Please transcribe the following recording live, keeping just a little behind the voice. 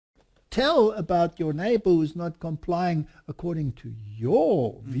tell about your neighbor who's not complying according to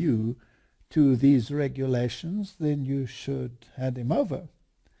your view to these regulations, then you should hand him over.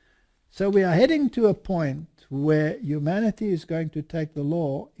 So we are heading to a point where humanity is going to take the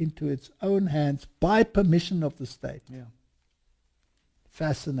law into its own hands by permission of the state. Yeah.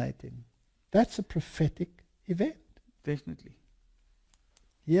 Fascinating. That's a prophetic event. Definitely.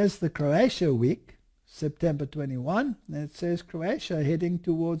 Here's the Croatia week, September 21, and it says Croatia heading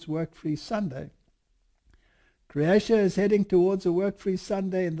towards Work-Free Sunday. Croatia is heading towards a Work-Free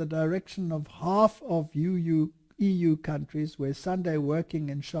Sunday in the direction of half of EU countries where Sunday working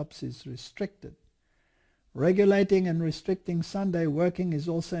in shops is restricted. Regulating and restricting Sunday working is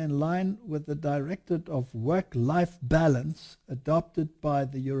also in line with the Directive of Work-Life Balance adopted by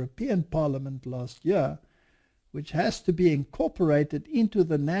the European Parliament last year, which has to be incorporated into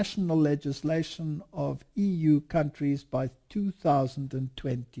the national legislation of EU countries by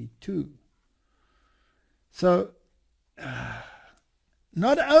 2022. So,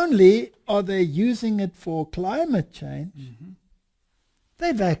 not only are they using it for climate change,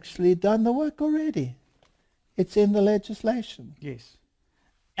 they've actually done the work already. It's in the legislation. Yes.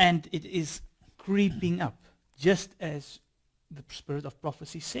 And it is creeping up, just as the spirit of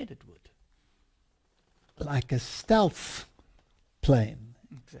prophecy said it would. Like a stealth plane.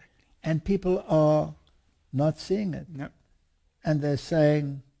 Exactly. And people are not seeing it. No. And they're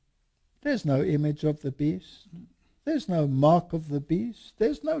saying, there's no image of the beast. There's no mark of the beast.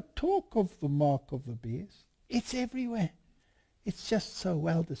 There's no talk of the mark of the beast. It's everywhere. It's just so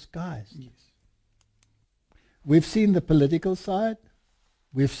well disguised. Yes. We've seen the political side.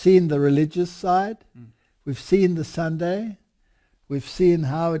 We've seen the religious side. We've seen the Sunday. We've seen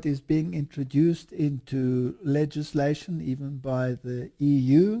how it is being introduced into legislation, even by the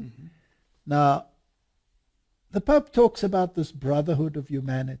EU. Now, the Pope talks about this brotherhood of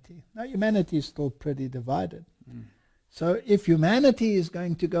humanity. Now, humanity is still pretty divided. So if humanity is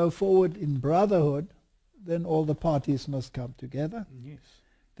going to go forward in brotherhood, then all the parties must come together. Yes.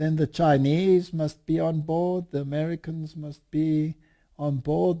 Then the Chinese must be on board, the Americans must be on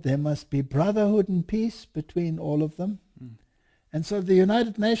board, there must be brotherhood and peace between all of them. And so the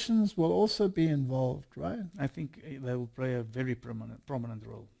United Nations will also be involved, right? I think they will play a very prominent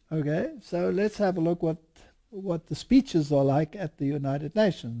role. Okay, so let's have a look what the speeches are like at the United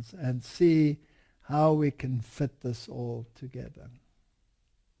Nations and see how we can fit this all together.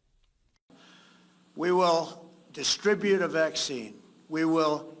 We will distribute a vaccine. We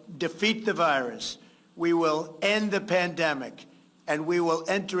will defeat the virus. We will end the pandemic. And we will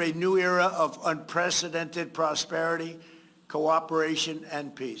enter a new era of unprecedented prosperity, cooperation,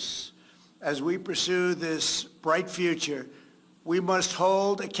 and peace. As we pursue this bright future, we must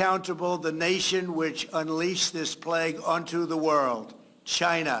hold accountable the nation which unleashed this plague onto the world,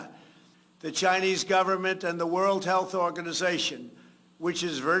 China. The Chinese government and the World Health Organization, which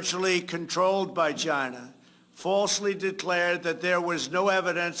is virtually controlled by China, falsely declared that there was no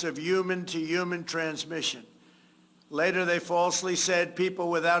evidence of human-to-human transmission. Later, they falsely said people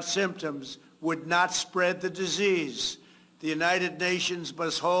without symptoms would not spread the disease. The United Nations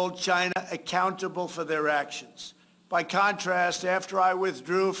must hold China accountable for their actions. By contrast, after I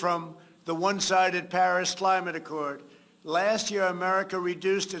withdrew from the one-sided Paris Climate Accord, last year America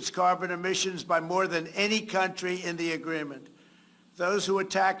reduced its carbon emissions by more than any country in the agreement. Those who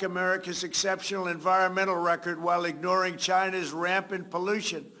attack America's exceptional environmental record while ignoring China's rampant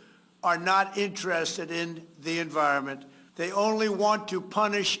pollution are not interested in the environment. They only want to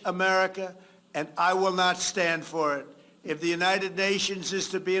punish America, and I will not stand for it. If the United Nations is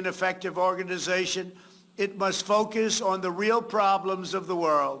to be an effective organization, it must focus on the real problems of the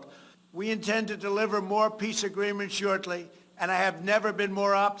world. We intend to deliver more peace agreements shortly, and I have never been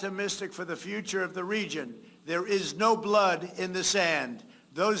more optimistic for the future of the region. There is no blood in the sand.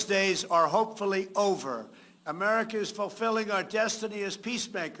 Those days are hopefully over. America is fulfilling our destiny as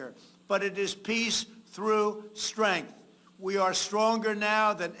peacemaker, but it is peace through strength. We are stronger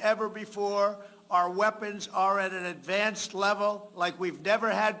now than ever before. Our weapons are at an advanced level like we've never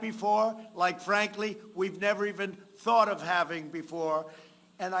had before, like, frankly, we've never even thought of having before.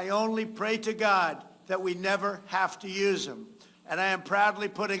 And I only pray to God that we never have to use them. And I am proudly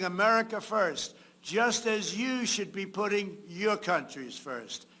putting America first, just as you should be putting your countries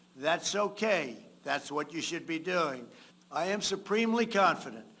first. That's okay. That's what you should be doing. I am supremely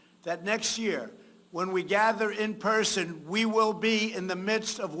confident that next year, when we gather in person, we will be in the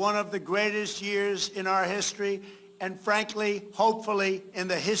midst of one of the greatest years in our history, and frankly, hopefully, in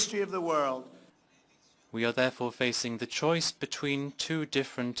the history of the world. We are therefore facing the choice between two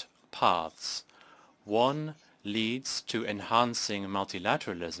different paths. One leads to enhancing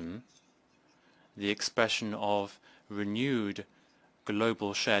multilateralism, the expression of renewed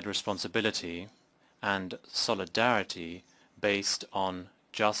global shared responsibility and solidarity based on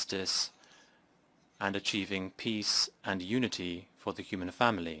justice and achieving peace and unity for the human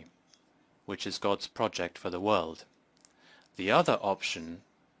family, which is God's project for the world. The other option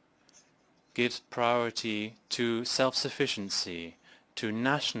gives priority to self-sufficiency, to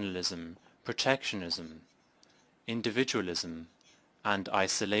nationalism, protectionism, individualism, and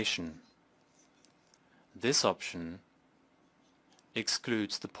isolation. This option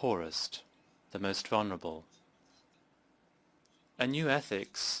excludes the poorest, the most vulnerable. A new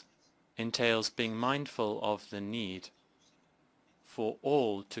ethics entails being mindful of the need for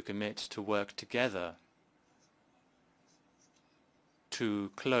all to commit to work together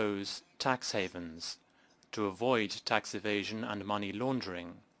to close tax havens, to avoid tax evasion and money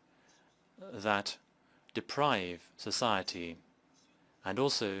laundering that deprive society, and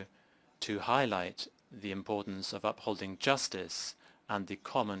also to highlight the importance of upholding justice and the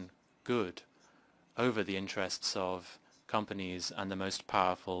common good over the interests of companies and the most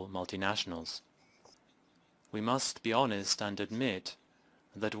powerful multinationals. We must be honest and admit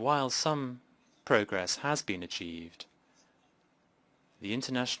that while some progress has been achieved, the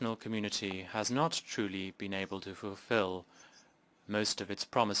international community has not truly been able to fulfill most of its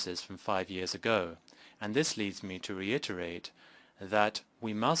promises from 5 years ago, and this leads me to reiterate that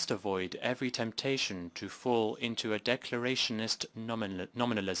we must avoid every temptation to fall into a declarationist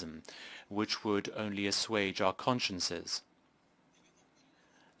nominalism, which would only assuage our consciences.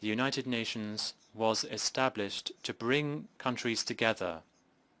 The United Nations was established to bring countries together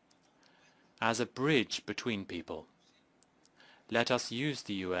as a bridge between people. Let us use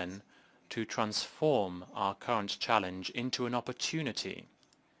the UN to transform our current challenge into an opportunity,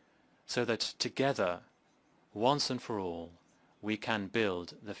 so that together, once and for all, we can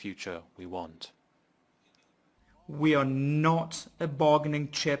build the future we want. We are not a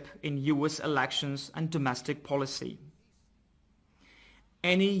bargaining chip in US elections and domestic policy.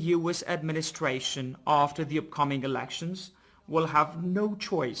 Any US administration after the upcoming elections will have no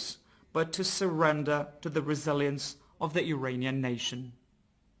choice but to surrender to the resilience of the Iranian nation.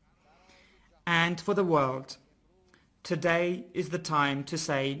 And for the world, today is the time to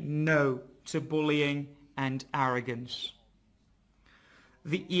say no to bullying and arrogance.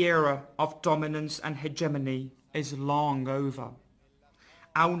 The era of dominance and hegemony is long over.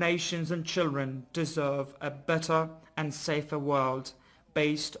 Our nations and children deserve a better and safer world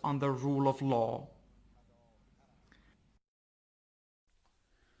based on the rule of law.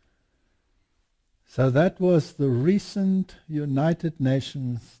 So that was the recent United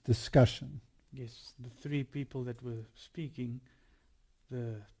Nations discussion. Yes, the three people that were speaking,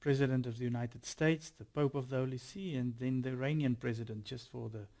 the President of the United States, the Pope of the Holy See, and then the Iranian President, just for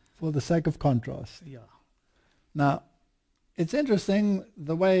the sake of contrast. Yeah. Now, it's interesting,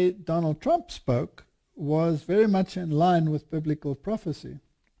 the way Donald Trump spoke was very much in line with biblical prophecy,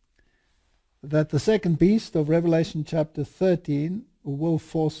 that the second beast of Revelation chapter 13 will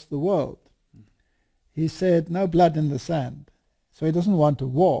force the world. He said, no blood in the sand. So he doesn't want a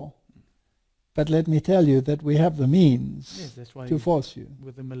war. But let me tell you that we have the means to force you.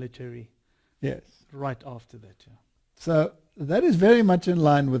 With the military. Yes. Right after that. Yeah. So that is very much in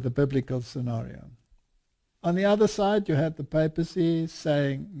line with the biblical scenario. On the other side, you had the papacy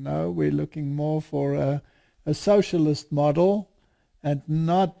saying, no, we're looking more for a socialist model and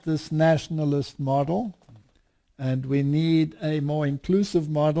not this nationalist model. And we need a more inclusive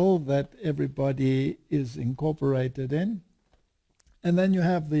model that everybody is incorporated in. And then you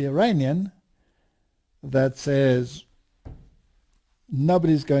have the Iranian that says,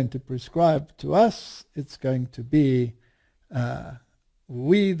 nobody's going to prescribe to us. It's going to be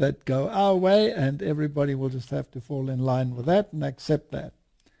we that go our way, and everybody will just have to fall in line with that and accept that.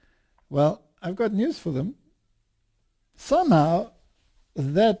 Well, I've got news for them. Somehow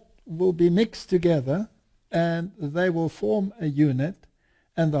that will be mixed together, and they will form a unit,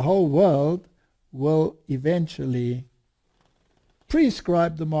 and the whole world will eventually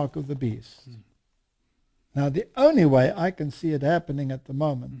prescribe the mark of the beast. Now, the only way I can see it happening at the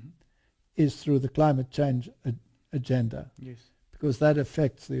moment is through the climate change agenda. Yes. Because that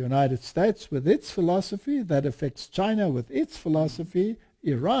affects the United States with its philosophy, that affects China with its philosophy,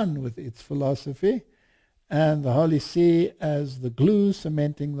 Iran with its philosophy, and the Holy See as the glue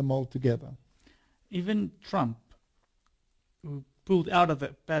cementing them all together. Even Trump, who pulled out of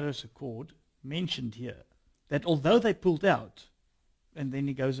the Paris Accord, mentioned here that although they pulled out, and then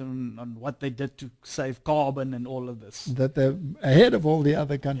he goes on what they did to save carbon and all of this. That they're ahead of all the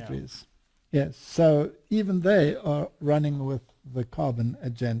other countries. Yes, so even they are running with the carbon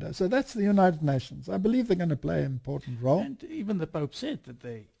agenda. So that's the United Nations. I believe they're going to play an important role. And even the Pope said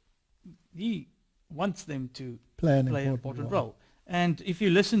that he wants them to Play an important role. And if you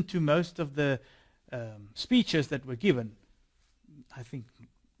listen to most of the speeches that were given, I think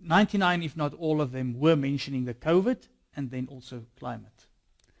 99, if not all of them, were mentioning the COVID and then also climate.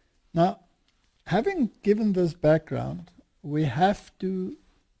 Now, having given this background, we have to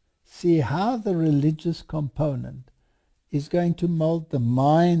see how the religious component is going to mold the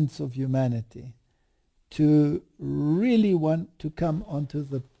minds of humanity to really want to come onto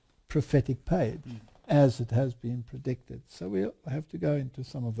the prophetic page, as it has been predicted. So we'll have to go into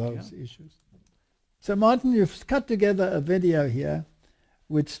some of those issues. So Martin, you've cut together a video here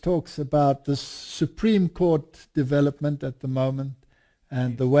which talks about the Supreme Court development at the moment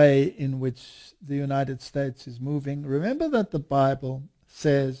and the way in which the United States is moving. Remember that the Bible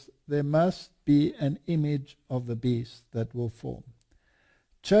says there must be an image of the beast that will form.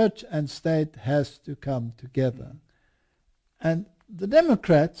 Church and state has to come together. And the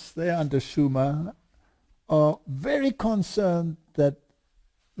Democrats, they under Schumer, are very concerned that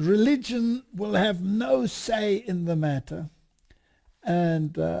religion will have no say in the matter.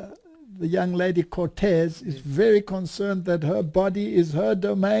 And the young lady Cortez is very concerned that her body is her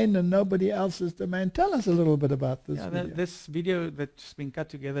domain and nobody else's domain. Tell us a little bit about this video. This video that's been cut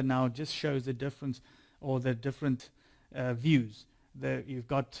together now just shows the difference, or the different views. You've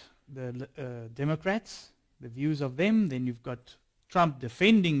got the Democrats, the views of them, then you've got Trump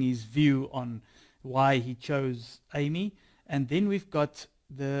defending his view on why he chose Amy, and then we've got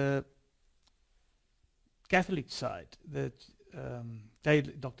the Catholic side,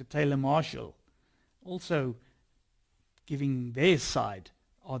 Dr. Taylor Marshall, also giving their side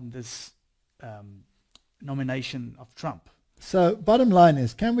on this nomination of Trump. So bottom line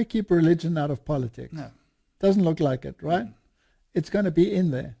is, can we keep religion out of politics? No. Doesn't look like it, right? It's going to be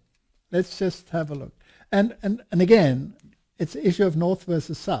in there. Let's just have a look. And again, it's an issue of North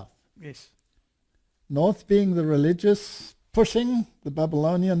versus South. Yes. North being the religious pushing, the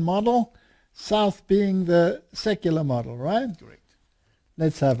Babylonian model, South being the secular model, right? Correct.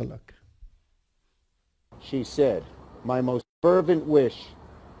 Let's have a look. She said, "My most fervent wish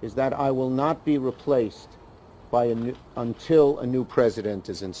is that I will not be replaced by until a new president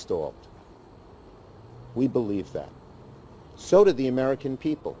is installed." We believe that. So did the American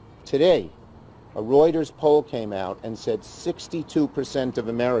people. Today, a Reuters poll came out and said 62% of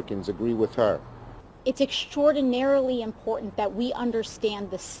Americans agree with her. It's extraordinarily important that we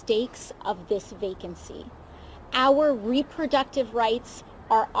understand the stakes of this vacancy. Our reproductive rights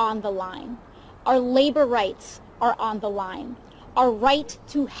are on the line. Our labor rights are on the line. Our right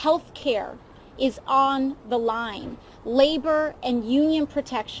to health care is on the line. Labor and union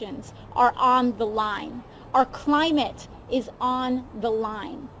protections are on the line. Our climate is on the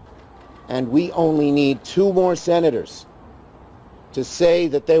line. And we only need 2 more senators to say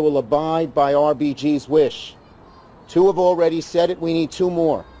that they will abide by RBG's wish. 2 have already said it. We need 2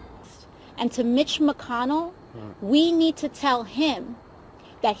 more. And to Mitch McConnell, we need to tell him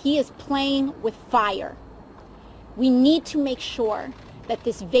that he is playing with fire. We need to make sure that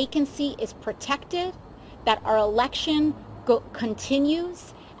this vacancy is protected, that our election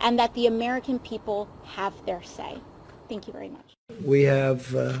continues, and that the American people have their say. Thank you very much. We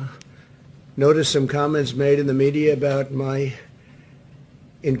have noticed some comments made in the media about my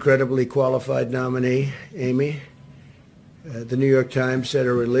incredibly qualified nominee, Amy. The New York Times said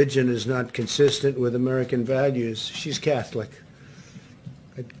her religion is not consistent with American values. She's Catholic.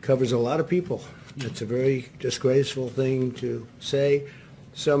 It covers a lot of people. It's a very disgraceful thing to say.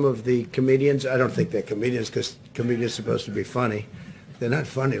 Some of the comedians, I don't think they're comedians because comedians are supposed to be funny. They're not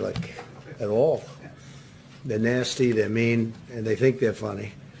funny, like, at all. They're nasty, they're mean, and they think they're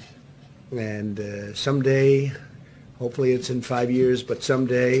funny. And someday, hopefully it's in 5 years, but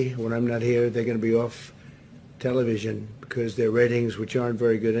someday when I'm not here, they're going to be off television because their ratings, which aren't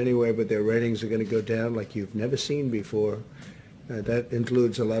very good anyway, but their ratings are going to go down like you've never seen before. That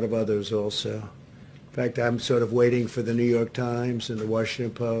includes a lot of others also. In fact, I'm sort of waiting for the New York Times and the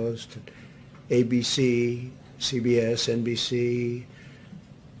Washington Post, ABC, CBS, NBC,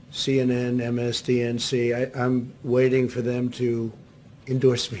 CNN, MSDNC. I'm waiting for them to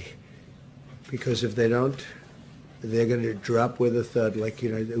endorse me, because if they don't, they're going to drop with a thud. Like,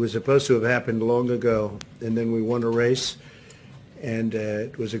 you know, it was supposed to have happened long ago, and then we won a race, and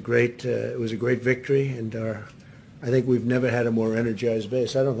it was a great victory. And I think we've never had a more energized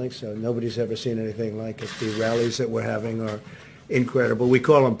base. I don't think so. Nobody's ever seen anything like it. The rallies that we're having are incredible. We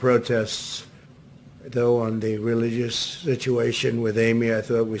call them protests. though, on the religious situation with Amy. I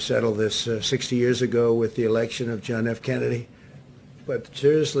thought we settled this 60 years ago with the election of John F. Kennedy. But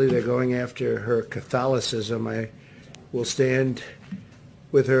seriously, they're going after her Catholicism. I will stand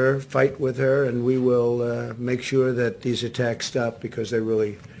with her, fight with her, and we will make sure that these attacks stop, because they're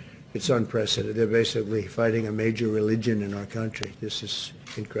really, it's unprecedented. They're basically fighting a major religion in our country. This is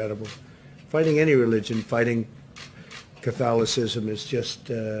incredible. Fighting any religion, fighting Catholicism is just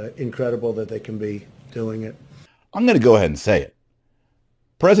incredible that they can be doing it. I'm going to go ahead and say it.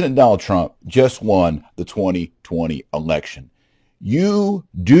 President Donald Trump just won the 2020 election. You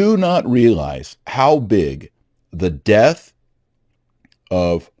do not realize how big the death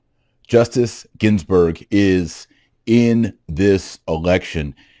of Justice Ginsburg is in this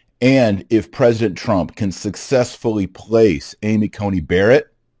election. And if President Trump can successfully place Amy Coney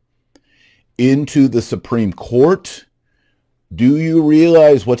Barrett into the Supreme Court, do you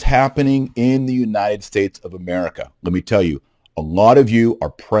realize what's happening in the United States of America? Let me tell you, a lot of you are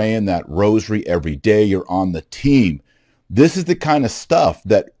praying that rosary every day. You're on the team. This is the kind of stuff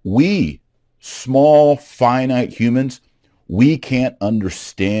that we, small, finite humans, we can't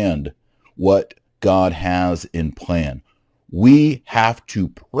understand what God has in plan. We have to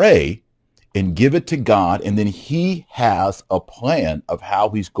pray and give it to God, and then he has a plan of how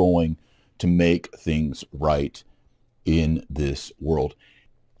he's going to make things right in this world.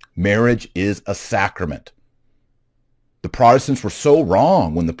 Marriage is a sacrament. The Protestants were so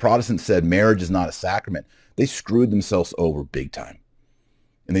wrong when the Protestants said marriage is not a sacrament. They screwed themselves over big time.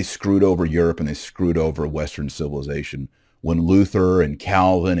 And they screwed over Europe, and they screwed over Western civilization when Luther and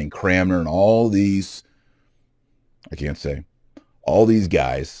Calvin and Cranmer and all these, I can't say, all these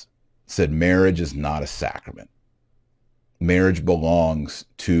guys said marriage is not a sacrament. Marriage belongs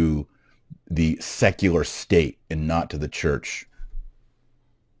to the secular state and not to the church.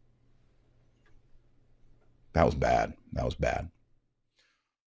 That was bad. That was bad.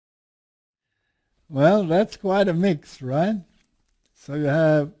 Well, that's quite a mix, right? So you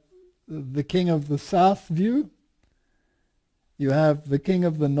have the king of the south view, you have the king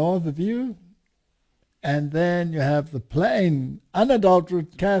of the north view, and then you have the plain,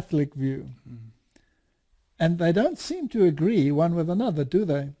 unadulterated Catholic view. Mm-hmm. And they don't seem to agree one with another, do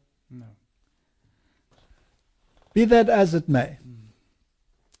they? No. Be that as it may,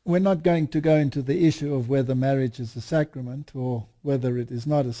 we're not going to go into the issue of whether marriage is a sacrament or whether it is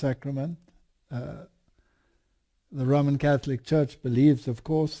not a sacrament. The Roman Catholic Church believes, of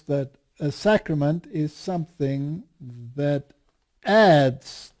course, that a sacrament is something that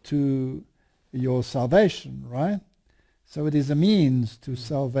adds to your salvation, right? So it is a means to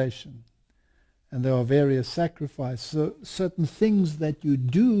salvation. And there are various sacrifices. So certain things that you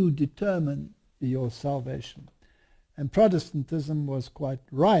do determine your salvation. And Protestantism was quite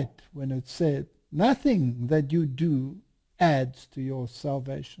right when it said, nothing that you do adds to your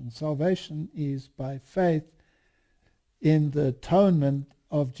salvation. Salvation is by faith in the atonement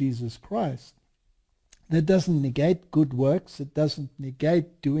of Jesus Christ. That doesn't negate good works. It doesn't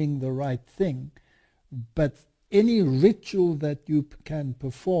negate doing the right thing. But any ritual that you can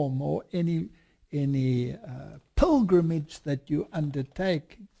perform or any pilgrimage that you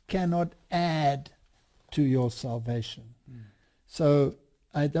undertake cannot add to your salvation. So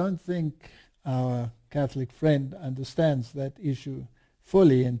I don't think our Catholic friend understands that issue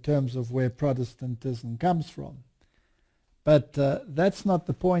fully in terms of where Protestantism comes from. But that's not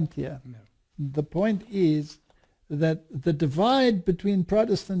the point here. No. The point is that the divide between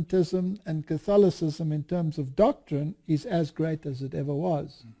Protestantism and Catholicism in terms of doctrine is as great as it ever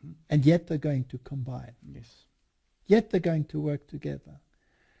was. Mm-hmm. And yet they're going to combine. Yes. Yet they're going to work together.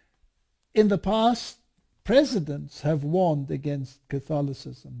 In the past, presidents have warned against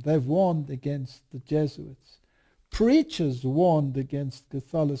Catholicism. They've warned against the Jesuits. Preachers warned against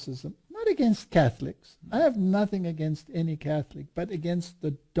Catholicism, not against Catholics. I have nothing against any Catholic, but against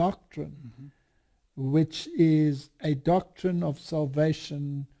the doctrine, which is a doctrine of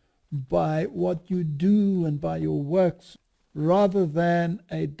salvation by what you do and by your works, rather than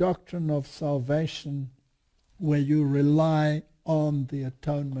a doctrine of salvation where you rely on the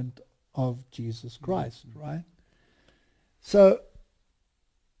atonement of Jesus Christ, right? So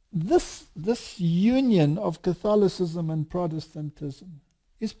this union of Catholicism and Protestantism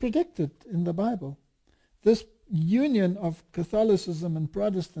is predicted in the Bible. This union of Catholicism and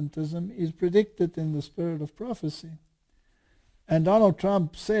Protestantism is predicted in the spirit of prophecy. And Donald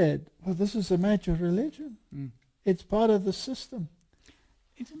Trump said, well, this is a major religion. It's part of the system.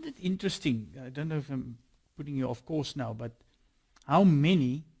 Isn't it interesting? I don't know if I'm putting you off course now, but how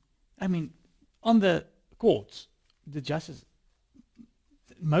many, I mean, on the courts, the justices,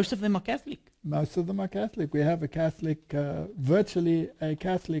 most of them are Catholic. Most of them are Catholic. We have a Catholic, virtually a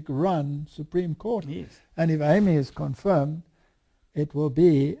Catholic-run Supreme Court. Yes. And if Amy is confirmed, it will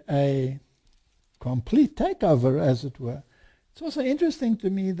be a complete takeover, as it were. It's also interesting to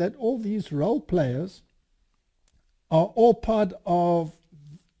me that all these role players are all part of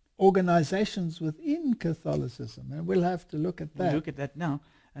organizations within Catholicism, and we'll have to look at that. We'll look at that now.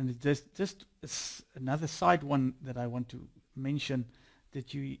 And just another side one that I want to mention,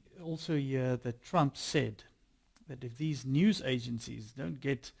 that you also hear that Trump said that if these news agencies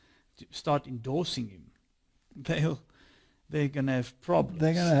don't start endorsing him, they're going to have problems.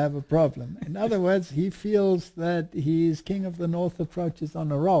 They're going to have a problem. In other words, he feels that his King of the North approach is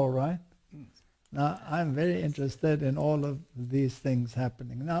on a roll, right? Yes. Now, I'm very interested in all of these things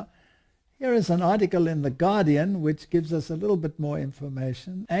happening. Now, here is an article in The Guardian which gives us a little bit more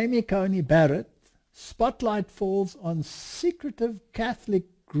information. Amy Coney Barrett, spotlight falls on secretive Catholic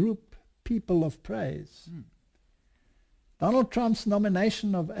group People of Praise. Donald Trump's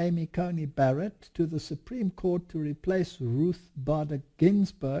nomination of Amy Coney Barrett to the Supreme Court to replace Ruth Bader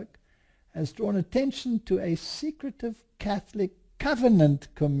Ginsburg has drawn attention to a secretive Catholic covenant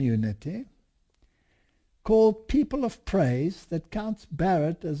community called People of Praise that counts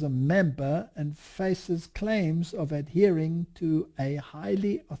Barrett as a member and faces claims of adhering to a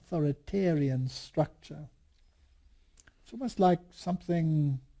highly authoritarian structure. It's almost like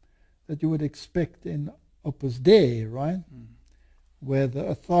something that you would expect in Opus Dei, right? Where the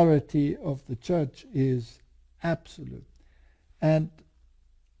authority of the church is absolute. And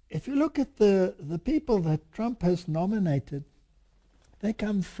if you look at the people that Trump has nominated, they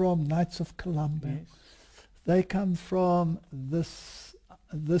come from Knights of Columbus. Yes. They come from this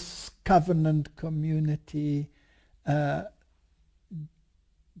covenant community. The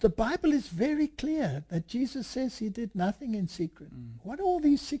Bible is very clear that Jesus says he did nothing in secret. What are all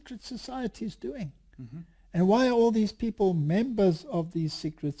these secret societies doing? And why are all these people members of these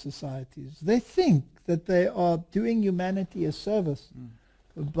secret societies? They think that they are doing humanity a service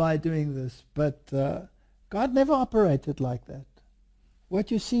by doing this, but God never operated like that.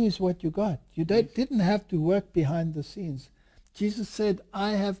 What you see is what you got. You didn't have to work behind the scenes. Jesus said,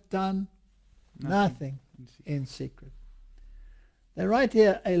 I have done nothing in secret. They write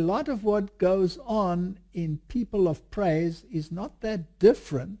here, a lot of what goes on in People of Praise is not that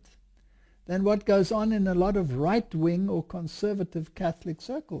different than what goes on in a lot of right-wing or conservative Catholic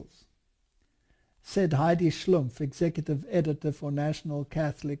circles, said Heidi Schlumpf, executive editor for National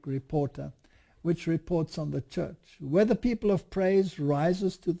Catholic Reporter, which reports on the church. Whether People of Praise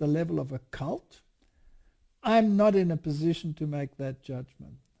rises to the level of a cult, I'm not in a position to make that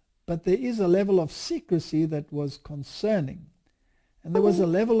judgment. But there is a level of secrecy that was concerning. And there was a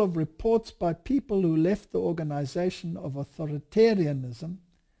level of reports by people who left the organization of authoritarianism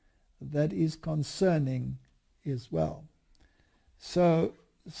that is concerning as well. So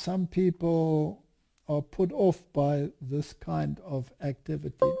some people are put off by this kind of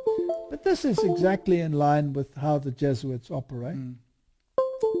activity. But this is exactly in line with how the Jesuits operate.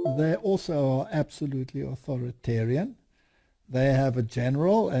 They also are absolutely authoritarian. They have a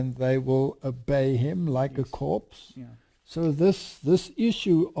general and they will obey him like a corpse. Yeah. So this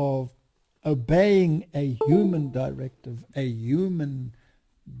issue of obeying a human directive, a human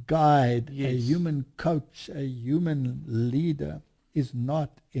guide, a human coach, a human leader is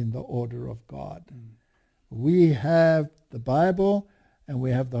not in the order of God. We have the Bible and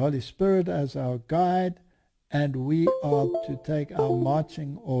we have the Holy Spirit as our guide, and we are to take our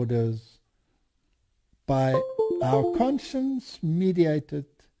marching orders by our conscience mediated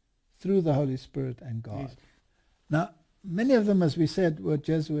through the Holy Spirit and God. Yes. Now, many of them, as we said, were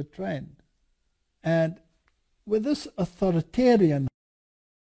Jesuit trained. And with this authoritarian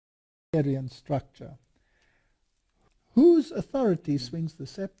structure, whose authority swings the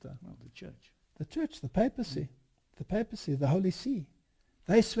scepter? Well, the church. The church, the papacy. The papacy, the Holy See.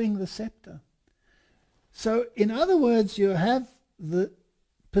 They swing the scepter. So, in other words, you have the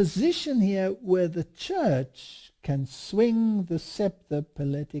position here where the church can swing the scepter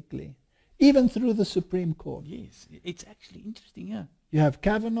politically, even through the Supreme Court. Yes, it's actually interesting, yeah. You have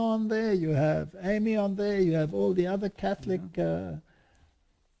Kavanaugh on there, you have Amy on there, you have all the other Catholic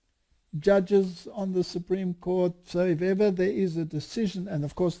judges on the Supreme Court. So if ever there is a decision, and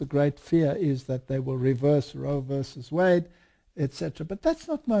of course the great fear is that they will reverse Roe versus Wade, etc. But that's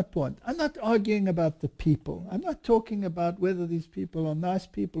not my point. I'm not arguing about the people. I'm not talking about whether these people are nice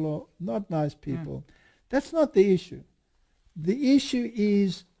people or not nice people. That's not the issue. The issue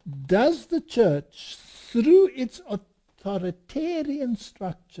is, does the church, through its authoritarian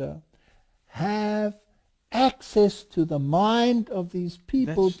structure, have access to the mind of these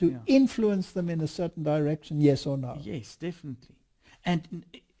people That's- to yeah. influence them in a certain direction, yes or no? Yes, definitely. And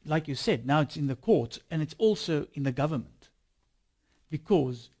like you said, now it's in the courts and it's also in the government,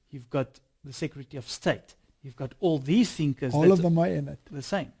 because you've got the Secretary of State, you've got all these thinkers. All of them are in it. The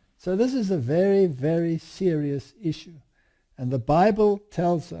same. So this is a very, very serious issue. And the Bible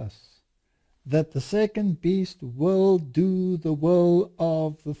tells us that the second beast will do the will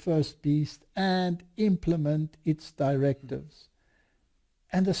of the first beast and implement its directives.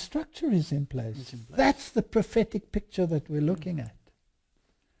 And the structure is in place. It's in place. That's the prophetic picture that we're looking at.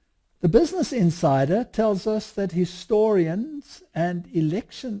 The Business Insider tells us that historians and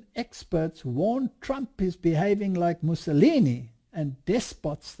election experts warn Trump is behaving like Mussolini and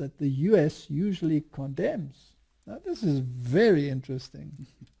despots that the US usually condemns. Now, this is very interesting.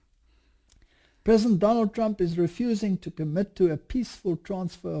 President Donald Trump is refusing to commit to a peaceful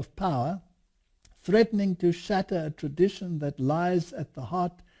transfer of power, threatening to shatter a tradition that lies at the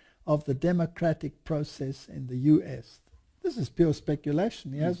heart of the democratic process in the US. This is pure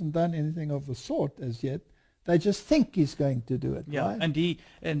speculation. He hasn't done anything of the sort as yet. They just think he's going to do it, Yeah, right?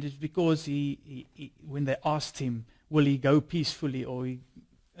 and it's because he when they asked him, will he go peacefully, or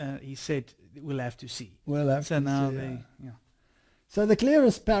he said, we'll have to see. We'll have So to now see, they, yeah. yeah. So the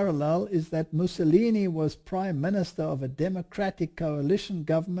clearest parallel is that Mussolini was prime minister of a democratic coalition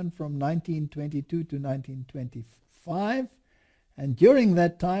government from 1922 to 1925, and during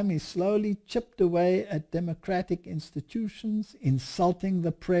that time he slowly chipped away at democratic institutions, insulting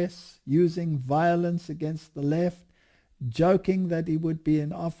the press, using violence against the left, joking that he would be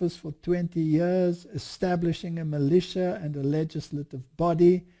in office for 20 years, establishing a militia and a legislative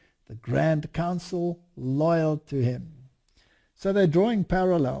body, the Grand Council, loyal to him. So they're drawing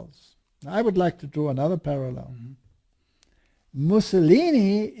parallels. Now, I would like to draw another parallel. Mm-hmm.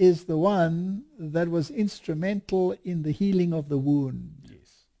 Mussolini is the one that was instrumental in the healing of the wound.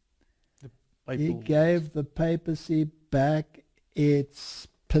 Yes. He Papal- gave the papacy back its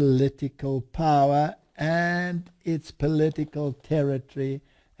political power and its political territory,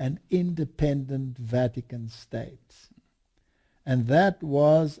 an independent Vatican state. And that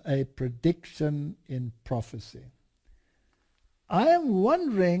was a prediction in prophecy. I am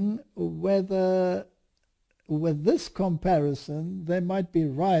wondering whether with this comparison they might be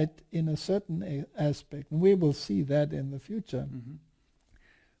right in a certain aspect, and we will see that in the future. Mhm.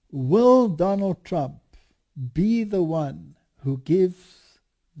 Will Donald Trump be the one who gives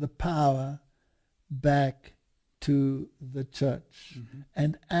the power back to the church Mhm.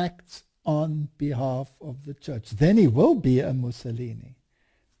 and acts on behalf of the church? Then he will be a Mussolini.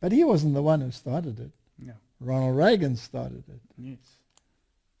 But he wasn't the one who started it. Yeah. Ronald Reagan started it. Yes.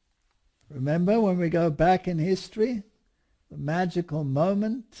 Remember when we go back in history, the magical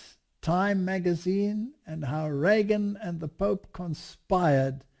moment, Time magazine, and how Reagan and the Pope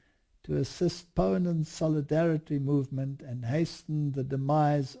conspired to assist Poland's solidarity movement and hasten the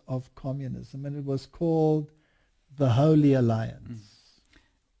demise of communism. And it was called the Holy Alliance.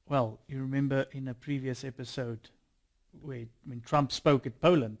 Well, you remember in a previous episode when Trump spoke at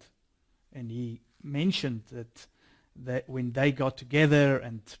Poland, and he mentioned that when they got together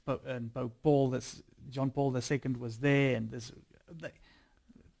and Pope John Paul II was there, and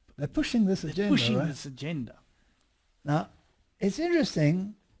They're pushing this agenda, pushing right? this agenda. Now, it's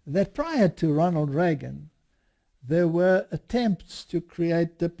interesting that prior to Ronald Reagan, there were attempts to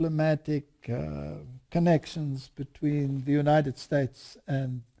create diplomatic connections between the United States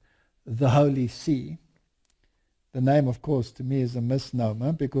and the Holy See. The name, of course, to me is a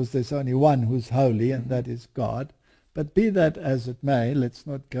misnomer because there's only one who's holy, and that is God. But be that as it may, let's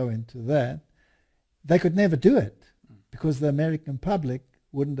not go into that. They could never do it because the American public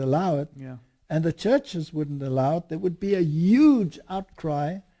wouldn't allow it, Yeah. and the churches wouldn't allow it. There would be a huge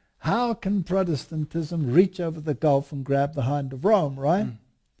outcry. How can Protestantism reach over the Gulf and grab the hand of Rome, right?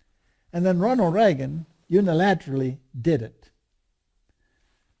 And then Ronald Reagan unilaterally did it.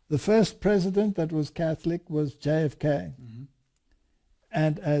 The first president that was Catholic was JFK.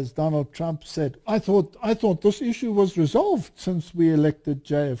 And as Donald Trump said, I thought this issue was resolved since we elected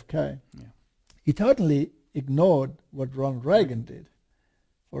JFK. Yeah. He totally ignored what Ronald Reagan did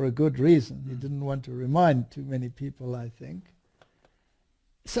for a good reason. He didn't want to remind too many people, I think.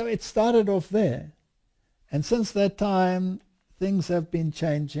 So it started off there. And since that time, things have been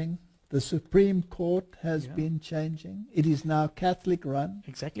changing. The Supreme Court has been changing. It is now Catholic run.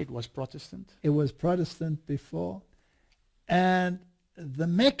 Exactly. It was Protestant. It was Protestant before. And the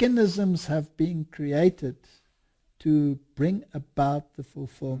mechanisms have been created to bring about the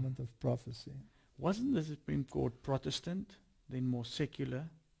fulfillment of prophecy. Wasn't the Supreme Court Protestant, then more secular,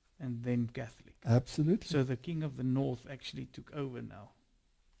 and then Catholic. Absolutely. So the king of the north actually took over now.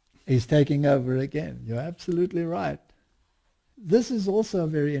 He's taking over again. You're absolutely right. This is also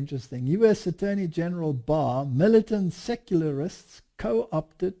very interesting. U.S. Attorney General Barr, militant secularists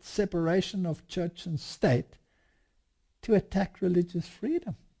co-opted separation of church and state to attack religious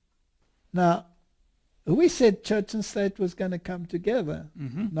freedom. Now, we said church and state was going to come together.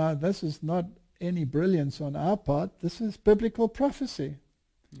 Now, this is not any brilliance on our part. This is biblical prophecy.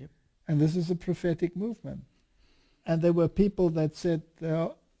 Yep. And this is a prophetic movement. And there were people that said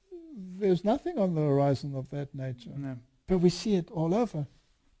there's nothing on the horizon of that nature. No. But we see it all over.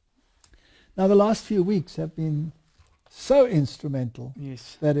 Now, the last few weeks have been so instrumental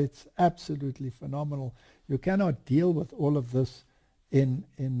Yes. that it's absolutely phenomenal. You cannot deal with all of this in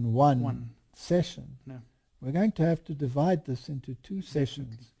one session. No. We're going to have to divide this into two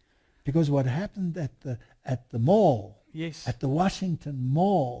sessions, because what happened at the mall, Yes. at the Washington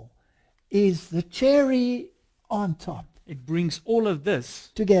Mall, is the cherry on top It brings all of this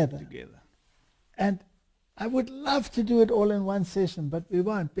together. And I would love to do it all in one session, but we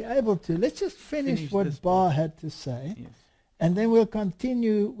won't be able to. Let's just finish what this Barr part. had to say, yes. and then we'll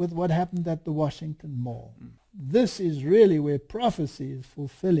continue with what happened at the Washington Mall. This is really where prophecy is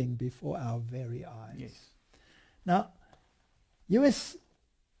fulfilling before our very eyes. Yes. Now, U.S.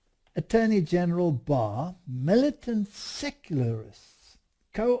 Attorney General Barr, militant secularists,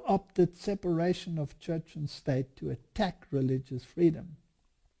 co-opted separation of church and state to attack religious freedom.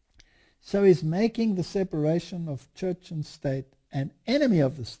 So he's making the separation of church and state an enemy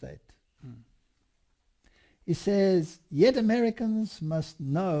of the state. He says, yet Americans must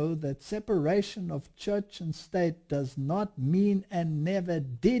know that separation of church and state does not mean and never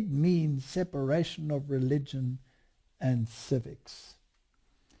did mean separation of religion and civics.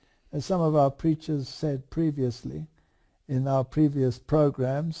 As some of our preachers said previously in our previous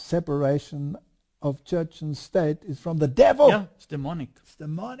programs, separation of church and state is from the devil. Yeah, it's demonic. It's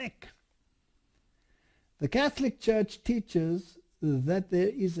demonic. The Catholic Church teaches that there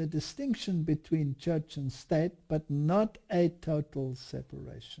is a distinction between church and state, but not a total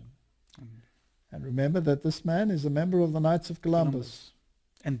separation. And remember that this man is a member of the Knights of Columbus.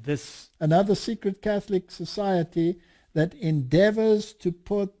 And this, another secret Catholic society that endeavors to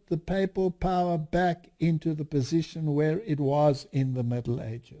put the papal power back into the position where it was in the Middle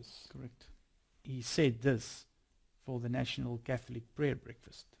Ages. correct. He said this for the National Catholic Prayer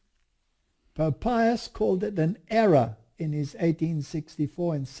Breakfast. Pope Pius called it an error in his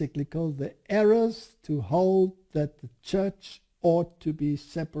 1864 encyclical, the errors to hold that the church ought to be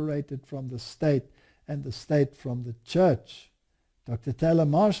separated from the state and the state from the church. Dr. Taylor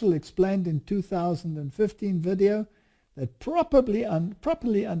Marshall explained in 2015 video that properly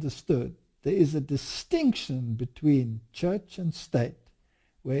understood, there is a distinction between church and state,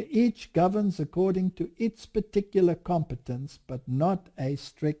 where each governs according to its particular competence, but not a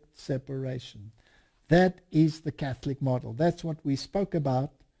strict separation. That is the Catholic model. That's what we spoke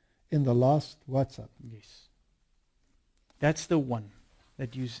about in the last WhatsApp. Yes. That's the one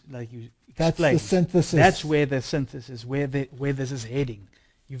that you explained. That's the synthesis. That's where the synthesis, where this is heading.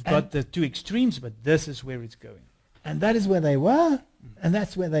 You've got the two extremes, but this is where it's going. And that is where they were, and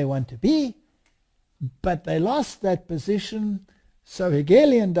that's where they want to be. But they lost that position. So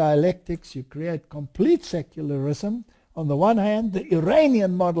Hegelian dialectics, you create complete secularism on the one hand, the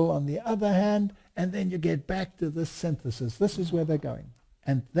Iranian model on the other hand, and then you get back to this synthesis. This is where they're going.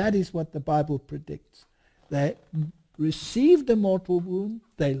 And that is what the Bible predicts. They received a mortal wound.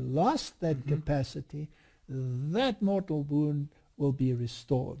 They lost that capacity. That mortal wound will be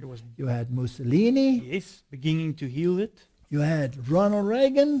restored. You had Mussolini. Yes, beginning to heal it. You had Ronald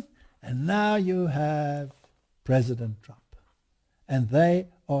Reagan. And now you have President Trump. And they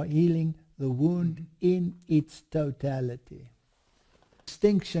are healing the wound in its totality.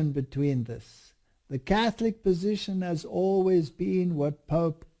 Distinction between this. The Catholic position has always been what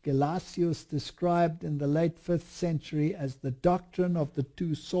Pope Gelasius described in the late 5th century as the doctrine of the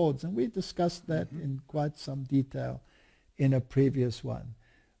two swords. And we discussed that in quite some detail in a previous one.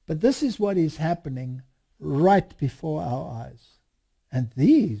 But this is what is happening right before our eyes. And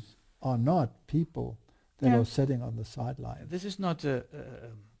these are not people that are sitting on the sidelines. This is not a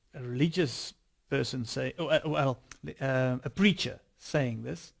religious person saying, a preacher saying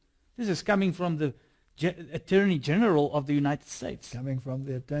this. This is coming from the Attorney General of the United States. Coming from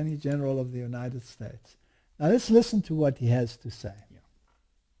the Attorney General of the United States. Now let's listen to what he has to say.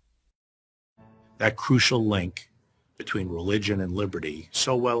 That crucial link between religion and liberty,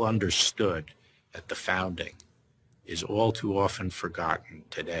 so well understood at the founding, is all too often forgotten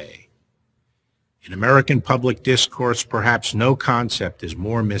today. In American public discourse, perhaps no concept is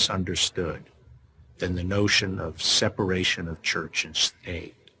more misunderstood than the notion of separation of church and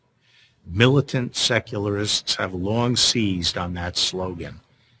state. Militant secularists have long seized on that slogan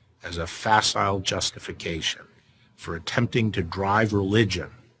as a facile justification for attempting to drive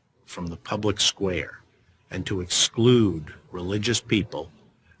religion from the public square and to exclude religious people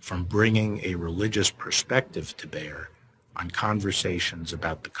from bringing a religious perspective to bear on conversations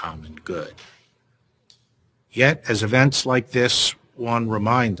about the common good. Yet, as events like this one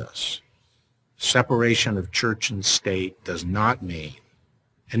remind us, separation of church and state does not mean,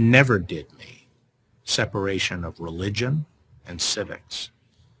 and never did mean, separation of religion and civics.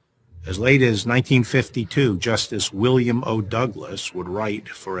 As late as 1952, Justice William O. Douglas would write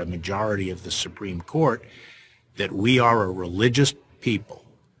for a majority of the Supreme Court that we are a religious people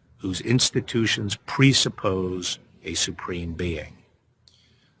whose institutions presuppose a supreme being.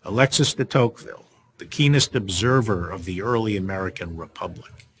 Alexis de Tocqueville, the keenest observer of the early American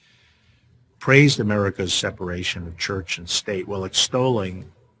Republic, praised America's separation of church and state while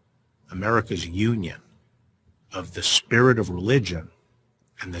extolling America's union of the spirit of religion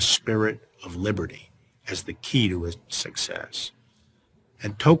and the spirit of liberty as the key to its success.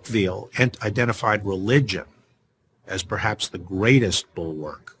 And Tocqueville identified religion as perhaps the greatest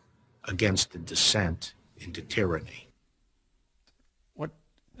bulwark against a descent into tyranny. What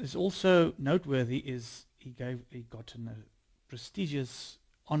is also noteworthy is he got a prestigious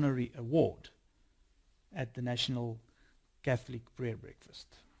honorary award at the National Catholic Prayer Breakfast.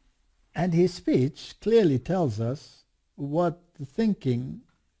 And his speech clearly tells us what the thinking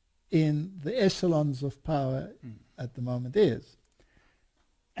in the echelons of power at the moment is.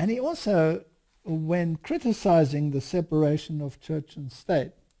 And he also, when criticizing the separation of church and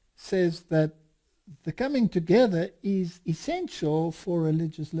state, says that the coming together is essential for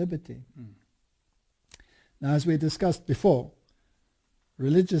religious liberty. Now, as we discussed before,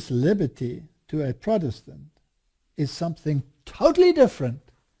 religious liberty to a Protestant is something totally different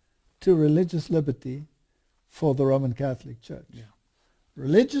to religious liberty for the Roman Catholic Church. Yeah.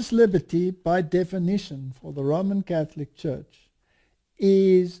 Religious liberty, by definition, for the Roman Catholic Church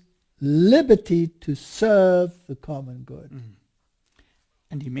is liberty to serve the common good.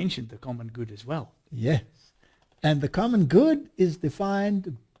 And he mentioned the common good as well. Yes. And the common good is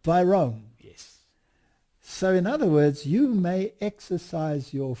defined by Rome. Yes. So in other words, you may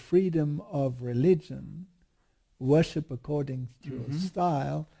exercise your freedom of religion, worship according to your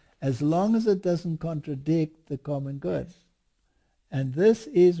style, as long as it doesn't contradict the common good. Yes. And this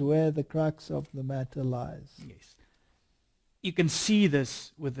is where the crux of the matter lies. Yes. You can see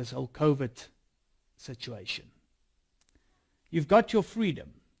this with this whole COVID situation. You've got your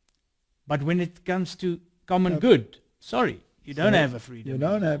freedom, but when it comes to common good, sorry, you don't have a freedom. You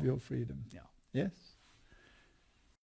don't have your freedom. Yeah. Yes.